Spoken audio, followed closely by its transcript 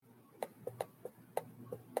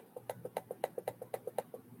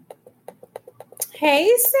Hey,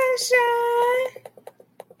 Sunshine.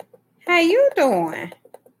 How you doing?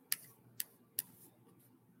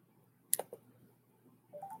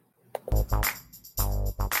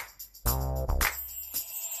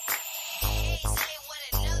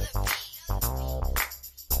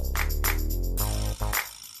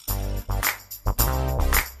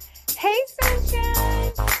 Hey,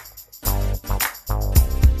 Sunshine.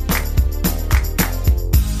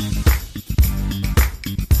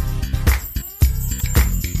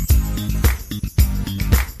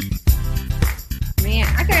 Man,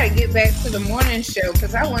 I gotta get back to the morning show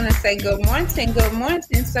because I want to say good morning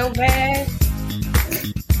so bad.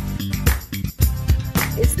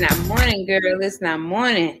 It's not morning, girl. It's not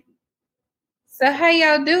morning. So how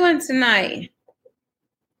y'all doing tonight?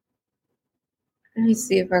 Let me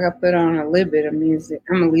see if I can put on a little bit of music.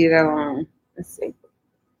 I'm gonna leave that alone. Let's see.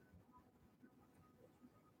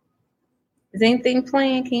 Is anything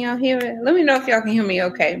playing? Can y'all hear it? Let me know if y'all can hear me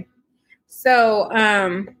okay. So,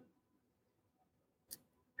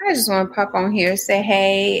 I just want to pop on here, say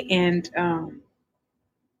hey, and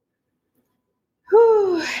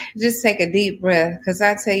just take a deep breath because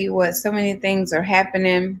I tell you what, so many things are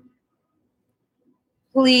happening.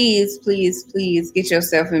 Please, please, please get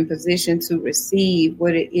yourself in position to receive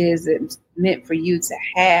what it is that's meant for you to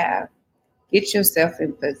have. Get yourself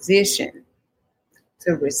in position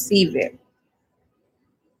to receive it.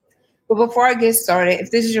 But before I get started, if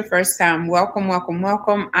this is your first time, welcome, welcome,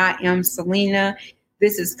 welcome. I am Selena.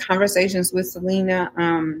 This is Conversations with Selena.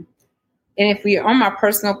 And if you're on my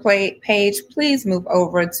personal page, please move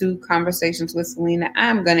over to Conversations with Selena.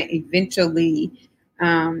 I'm going to eventually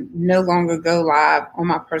no longer go live on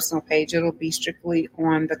my personal page. It'll be strictly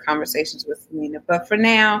on the Conversations with Selena. But for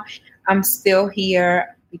now, I'm still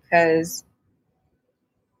here because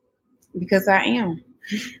I am.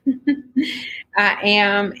 I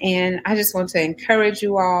am, and I just want to encourage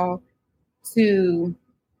you all to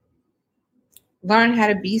learn how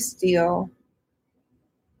to be still,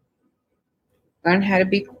 learn how to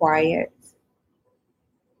be quiet,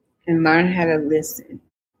 and learn how to listen.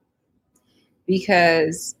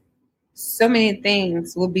 Because so many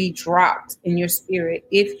things will be dropped in your spirit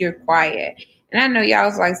if you're quiet. And I know y'all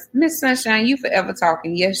was like, Miss Sunshine, you forever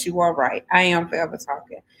talking. Yes, you are right. I am forever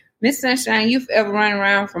talking. Miss Sunshine, you forever running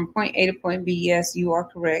around from point A to point B. Yes, you are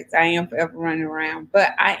correct. I am forever running around.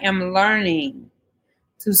 But I am learning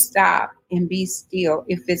to stop and be still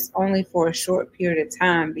if it's only for a short period of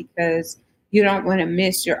time because you don't want to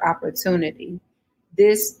miss your opportunity.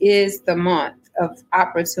 This is the month of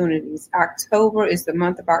opportunities. October is the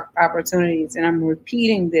month of opportunities. And I'm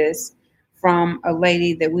repeating this from a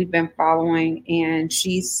lady that we've been following. And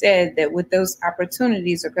she said that with those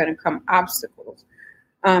opportunities are going to come obstacles.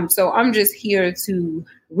 So I'm just here to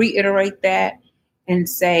reiterate that and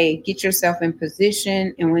say, get yourself in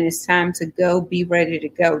position. And when it's time to go, be ready to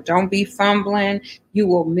go. Don't be fumbling. You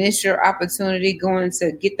will miss your opportunity going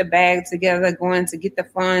to get the bag together, going to get the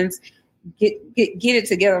funds. Get it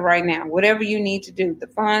together right now. Whatever you need to do, the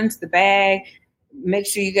funds, the bag, make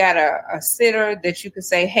sure you got a sitter that you can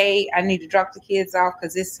say, hey, I need to drop the kids off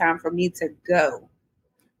because it's time for me to go.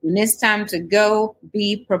 When it's time to go,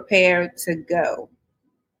 be prepared to go.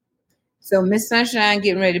 So Miss Sunshine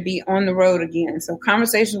getting ready to be on the road again. So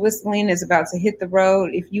Conversations with Selena is about to hit the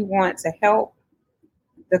road. If you want to help,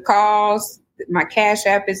 the calls, my Cash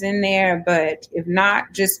App is in there. But if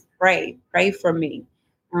not, just pray. Pray for me.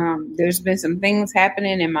 There's been some things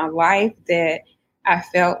happening in my life that I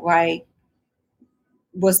felt like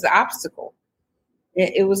was the obstacle.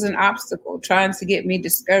 It was an obstacle trying to get me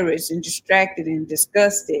discouraged and distracted and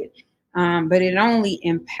disgusted. But it only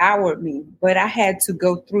empowered me. But I had to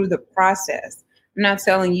go through the process. I'm not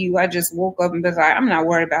telling you I just woke up and was like, I'm not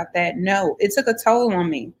worried about that. No, it took a toll on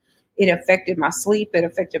me. It affected my sleep. It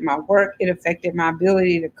affected my work. It affected my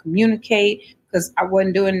ability to communicate because I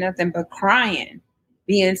wasn't doing nothing but crying,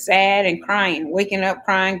 being sad and crying, waking up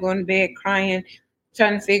crying, going to bed crying,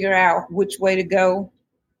 trying to figure out which way to go.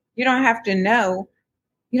 You don't have to know.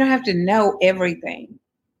 You don't have to know everything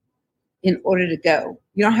in order to go.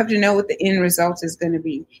 You don't have to know what the end result is going to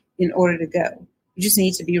be in order to go. You just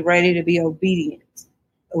need to be ready to be obedient.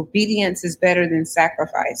 Obedience is better than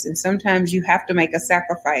sacrifice. And sometimes you have to make a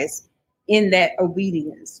sacrifice in that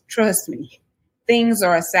obedience. Trust me, things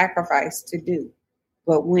are a sacrifice to do.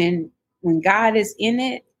 But when God is in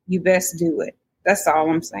it, you best do it. That's all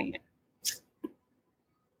I'm saying.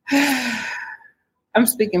 I'm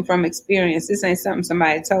speaking from experience. This ain't something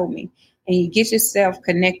somebody told me. And you get yourself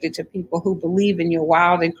connected to people who believe in your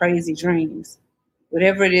wild and crazy dreams,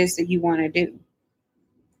 whatever it is that you want to do.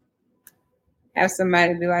 Have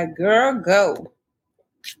somebody be like, girl, go.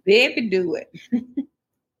 Baby, do it.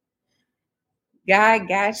 God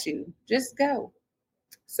got you. Just go.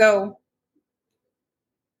 So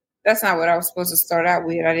that's not what I was supposed to start out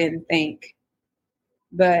with. I didn't think.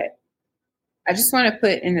 But I just want to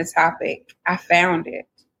put in the topic, I found it.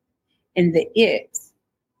 And the it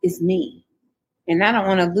is me. And I don't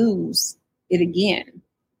want to lose it again.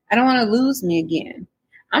 I don't want to lose me again.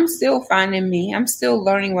 I'm still finding me. I'm still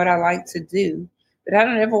learning what I like to do. But I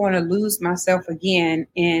don't ever want to lose myself again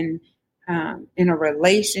in a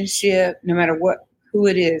relationship, no matter who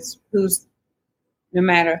it is, no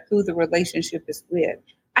matter who the relationship is with.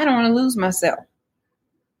 I don't want to lose myself.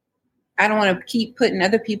 I don't want to keep putting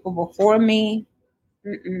other people before me.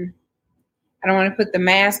 I don't want to put the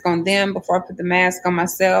mask on them before I put the mask on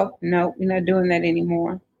myself. No, we're not doing that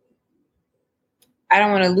anymore. I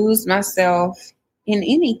don't want to lose myself in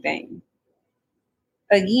anything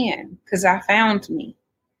again because I found me.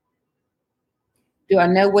 Do I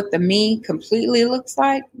know what the me completely looks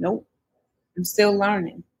like? Nope. I'm still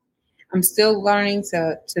learning. I'm still learning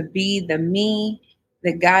to be the me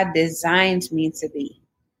that God designed me to be.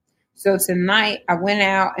 So tonight I went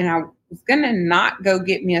out and I was going to not go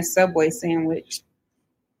get me a Subway sandwich.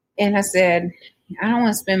 And I said, I don't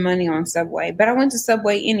want to spend money on Subway, but I went to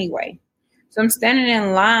Subway anyway. So I'm standing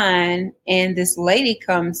in line and this lady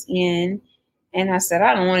comes in and I said,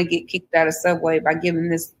 I don't want to get kicked out of Subway by giving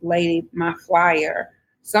this lady my flyer.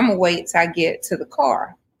 So I'm going to wait till I get to the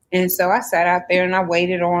car. And so I sat out there and I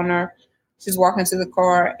waited on her. She's walking to the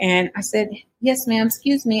car and I said, yes, ma'am,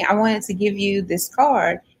 excuse me. I wanted to give you this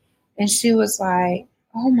card. And she was like,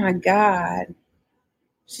 oh my God.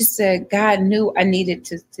 She said, God knew I needed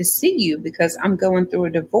to see you because I'm going through a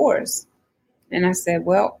divorce. And I said,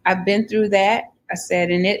 well, I've been through that. I said,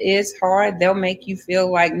 and it is hard. They'll make you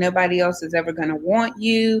feel like nobody else is ever going to want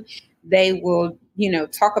you. They will,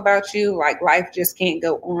 talk about you like life just can't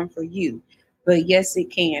go on for you. But yes,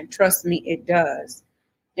 it can. Trust me, it does.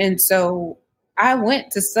 And so I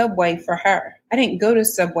went to Subway for her. I didn't go to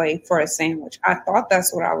Subway for a sandwich. I thought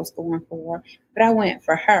that's what I was going for, but I went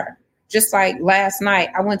for her. Just like last night,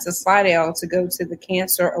 I went to Slidell to go to the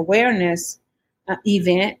cancer awareness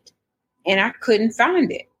event, and I couldn't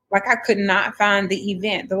find it. Like I could not find the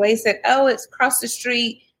event. The lady said, "Oh, it's across the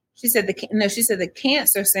street." She said, the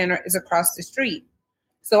cancer center is across the street.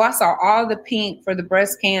 So I saw all the pink for the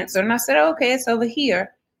breast cancer, and I said, "Okay, it's over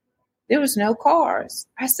here." There was no cars.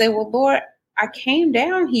 I said, well, Lord, I came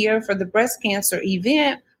down here for the breast cancer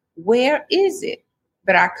event. Where is it?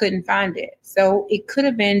 But I couldn't find it. So it could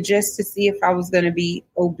have been just to see if I was going to be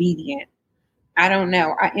obedient. I don't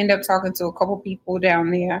know. I ended up talking to a couple people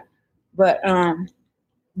down there, but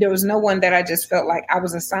there was no one that I just felt like I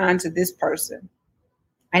was assigned to this person.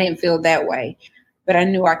 I didn't feel that way, but I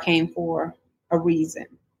knew I came for a reason.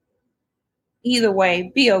 Either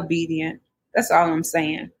way, be obedient. That's all I'm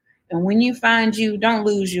saying. And when you find you, don't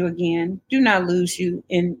lose you again. Do not lose you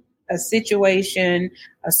in a situation,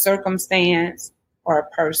 a circumstance, or a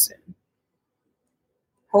person.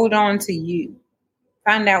 Hold on to you.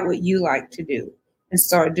 Find out what you like to do and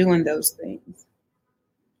start doing those things.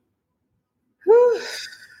 Whew.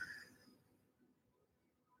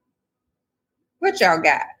 What y'all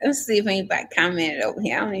got? Let's see if anybody commented over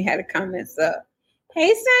here. I don't even have the comments up.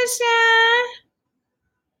 Hey, Sunshine.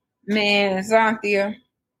 Man, Xanthia.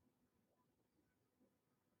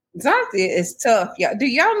 Xanthia is tough, y'all. Do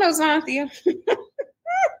y'all know Xanthia?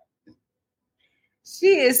 She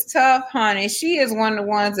is tough, honey. She is one of the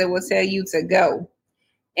ones that will tell you to go.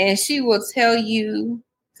 And she will tell you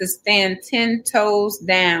to stand 10 toes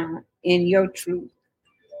down in your truth.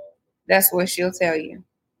 That's what she'll tell you.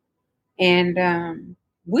 And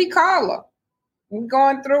we call her. We're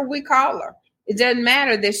going through, we call her. It doesn't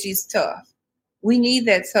matter that she's tough. We need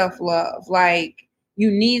that tough love. Like, you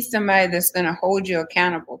need somebody that's going to hold you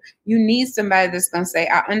accountable. You need somebody that's going to say,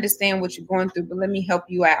 I understand what you're going through, but let me help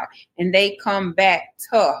you out. And they come back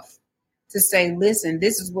tough to say, listen,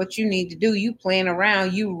 this is what you need to do. You playing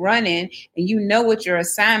around, you running, and you know what your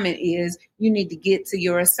assignment is. You need to get to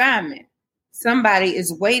your assignment. Somebody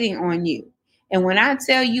is waiting on you. And when I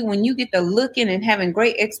tell you, when you get to looking and having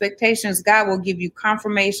great expectations, God will give you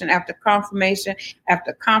confirmation after confirmation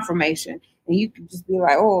after confirmation. And you can just be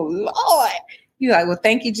like, oh, Lord. You're like, well,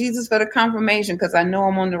 thank you, Jesus, for the confirmation, because I know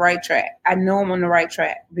I'm on the right track. I know I'm on the right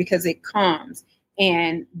track because it comes.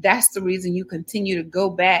 And that's the reason you continue to go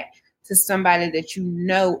back to somebody that you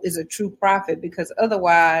know is a true prophet, because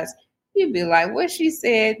otherwise you'd be like, what she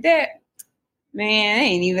said, that, man, it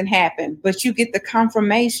ain't even happened. But you get the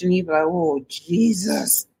confirmation. You be like, oh,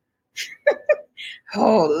 Jesus.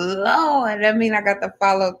 Oh, Lord. I mean, I got to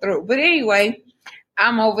follow through. But anyway,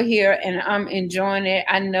 I'm over here and I'm enjoying it.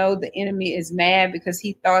 I know the enemy is mad because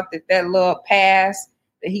he thought that little pass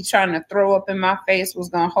that he's trying to throw up in my face was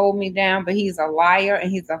going to hold me down, but he's a liar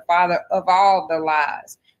and he's the father of all the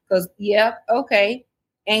lies. Because, yep, okay.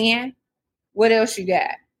 And what else you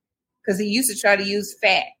got? Because he used to try to use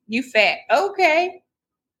fat. You fat. Okay.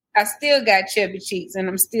 I still got chubby cheeks and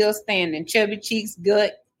I'm still standing. Chubby cheeks,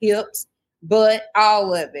 gut, hips, butt,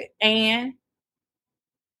 all of it. And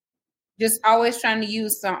just always trying to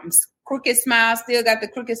use something. Crooked smile, still got the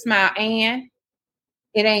crooked smile. And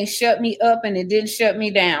it ain't shut me up and it didn't shut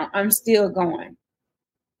me down. I'm still going.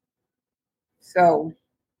 So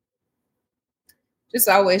just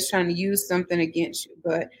always trying to use something against you.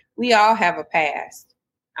 But we all have a past.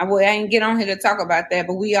 I ain't get on here to talk about that,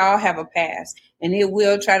 but we all have a past. And it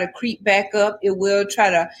will try to creep back up. It will try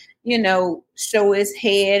to, show its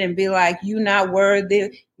head and be like, you not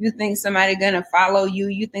worthy. You think somebody going to follow you.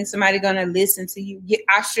 You think somebody going to listen to you. Yeah,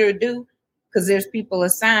 I sure do, because there's people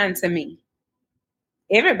assigned to me.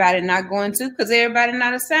 Everybody not going to, because everybody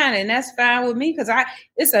not assigned. And that's fine with me, because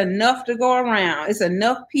it's enough to go around. It's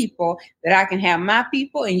enough people that I can have my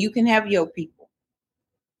people and you can have your people.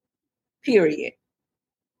 Period.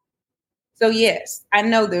 So yes, I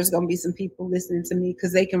know there's going to be some people listening to me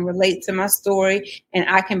because they can relate to my story and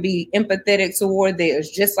I can be empathetic toward theirs,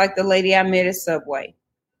 just like the lady I met at Subway.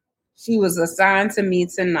 She was assigned to me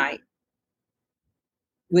tonight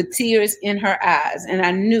with tears in her eyes. And I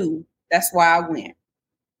knew that's why I went.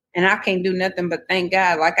 And I can't do nothing but thank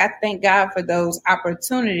God. Like, I thank God for those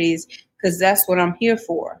opportunities because that's what I'm here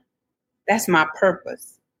for. That's my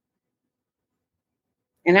purpose.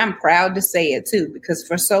 And I'm proud to say it too, because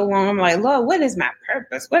for so long I'm like, Lord, what is my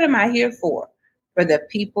purpose? What am I here for? For the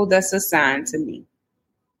people that's assigned to me.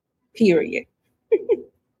 Period.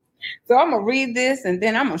 So I'm going to read this and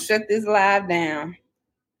then I'm going to shut this live down.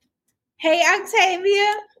 Hey,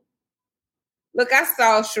 Octavia. Look, I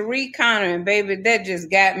saw Cherie Connor and baby, that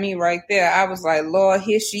just got me right there. I was like, Lord,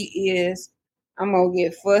 here she is. I'm going to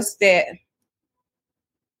get fussed at.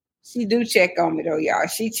 She do check on me though, y'all.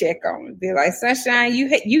 She check on me. Be like, Sunshine, you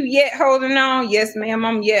yet holding on? Yes, ma'am,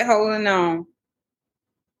 I'm yet holding on.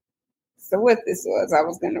 So what this was, I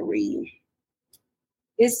was going to read.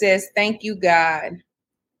 It says, thank you, God.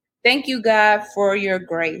 Thank you, God, for your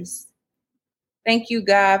grace. Thank you,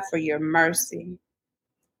 God, for your mercy.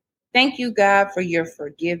 Thank you, God, for your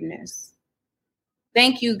forgiveness.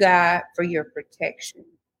 Thank you, God, for your protection.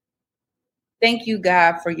 Thank you,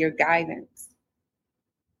 God, for your guidance.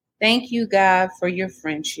 Thank you, God, for your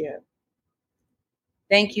friendship.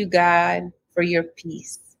 Thank you, God, for your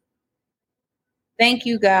peace. Thank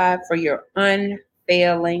you, God, for your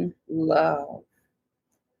unfailing love.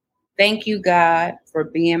 Thank you, God, for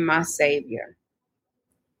being my Savior.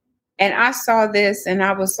 And I saw this and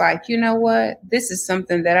I was like, you know what? This is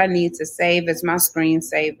something that I need to save as my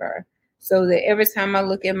screensaver so that every time I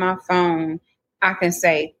look at my phone, I can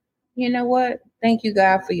say, you know what? Thank you,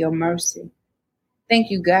 God, for your mercy. Thank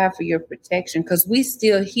you, God, for your protection, because we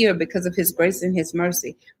still here because of his grace and his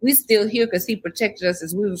mercy. We still here because he protected us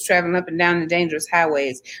as we was traveling up and down the dangerous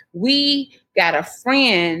highways. We got a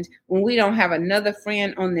friend when we don't have another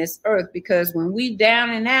friend on this earth, because when we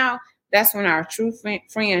down and out, that's when our true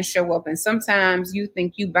friends show up. And sometimes you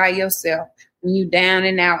think you by yourself when you down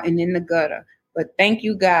and out and in the gutter. But thank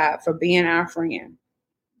you, God, for being our friend.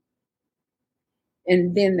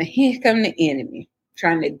 And then here come the enemy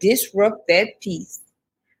trying to disrupt that peace.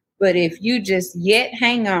 But if you just yet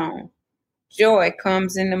hang on, joy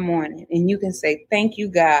comes in the morning and you can say, thank you,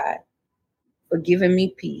 God, for giving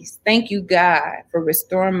me peace. Thank you, God, for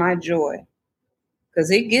restoring my joy. Because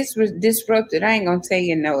it gets disrupted. I ain't going to tell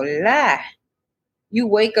you no lie. You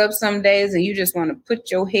wake up some days and you just want to put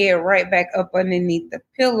your head right back up underneath the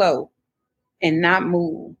pillow and not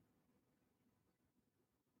move.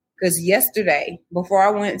 Because yesterday, before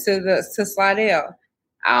I went to Slidell,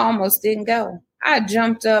 I almost didn't go. I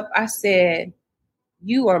jumped up. I said,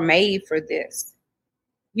 you are made for this.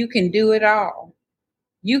 You can do it all.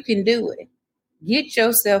 You can do it. Get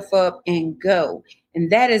yourself up and go.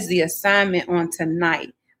 And that is the assignment on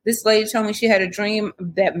tonight. This lady told me she had a dream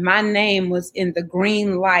that my name was in the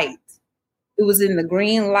green light. It was in the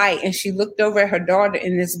green light. And she looked over at her daughter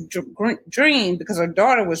in this dream because her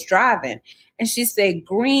daughter was driving. And she said,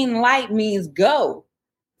 green light means go.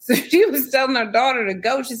 So she was telling her daughter to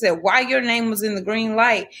go. She said, why your name was in the green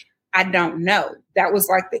light? I don't know. That was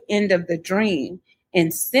like the end of the dream.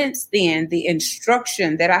 And since then, the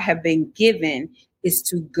instruction that I have been given is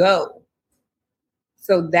to go.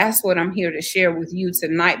 So that's what I'm here to share with you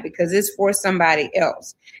tonight, because it's for somebody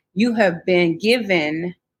else. You have been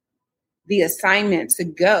given the assignment to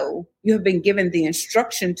go. You have been given the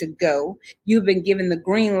instruction to go. You've been given the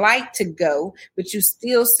green light to go, but you're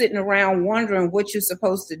still sitting around wondering what you're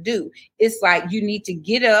supposed to do. It's like you need to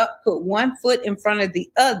get up, put one foot in front of the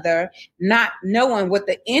other, not knowing what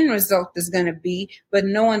the end result is going to be, but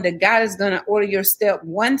knowing that God is going to order your step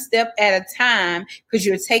one step at a time because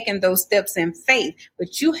you're taking those steps in faith.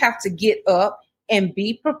 But you have to get up and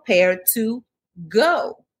be prepared to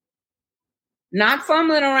go. Not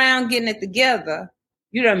fumbling around getting it together.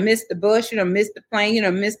 You done missed the bus, you done missed the plane, you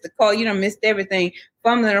done missed the call, you done missed everything,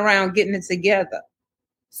 fumbling around getting it together.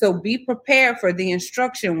 So be prepared for the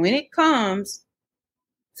instruction when it comes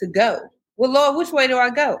to go. Well, Lord, which way do I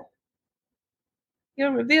go?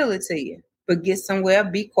 He'll reveal it to you. But get somewhere,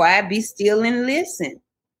 be quiet, be still and listen.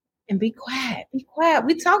 And be quiet, be quiet.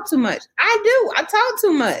 We talk too much. I talk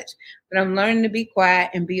too much. But I'm learning to be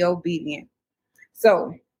quiet and be obedient.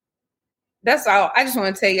 So that's all. I just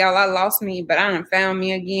want to tell y'all I lost me, but I done found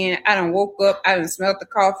me again. I done woke up. I done smelled the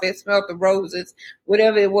coffee, smelled the roses,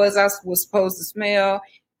 whatever it was I was supposed to smell.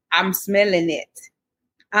 I'm smelling it.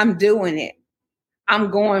 I'm doing it. I'm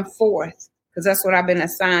going forth because that's what I've been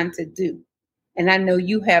assigned to do. And I know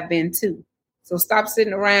you have been too. So stop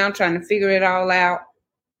sitting around trying to figure it all out.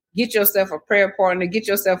 Get yourself a prayer partner. Get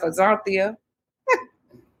yourself a Zonthia.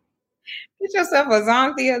 Get yourself a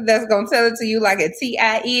Zonthia that's going to tell it to you like a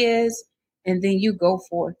TI is. And then you go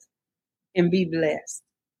forth and be blessed.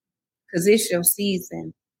 Because it's your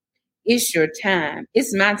season. It's your time.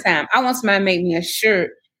 It's my time. I want somebody to make me a shirt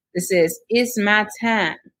that says, it's my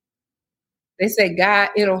time. They say, God,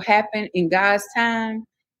 it'll happen in God's time.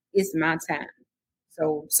 It's my time.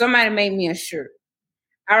 So somebody made me a shirt.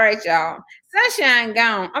 All right, y'all. Sunshine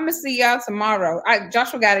gone. I'm going to see y'all tomorrow.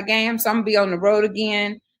 Joshua got a game, so I'm going to be on the road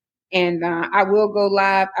again. And I will go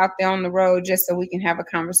live out there on the road just so we can have a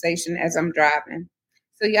conversation as I'm driving.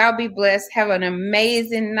 So y'all be blessed. Have an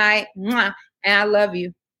amazing night. Mwah. And I love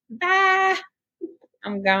you. Bye.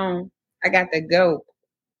 I'm gone. I got to go.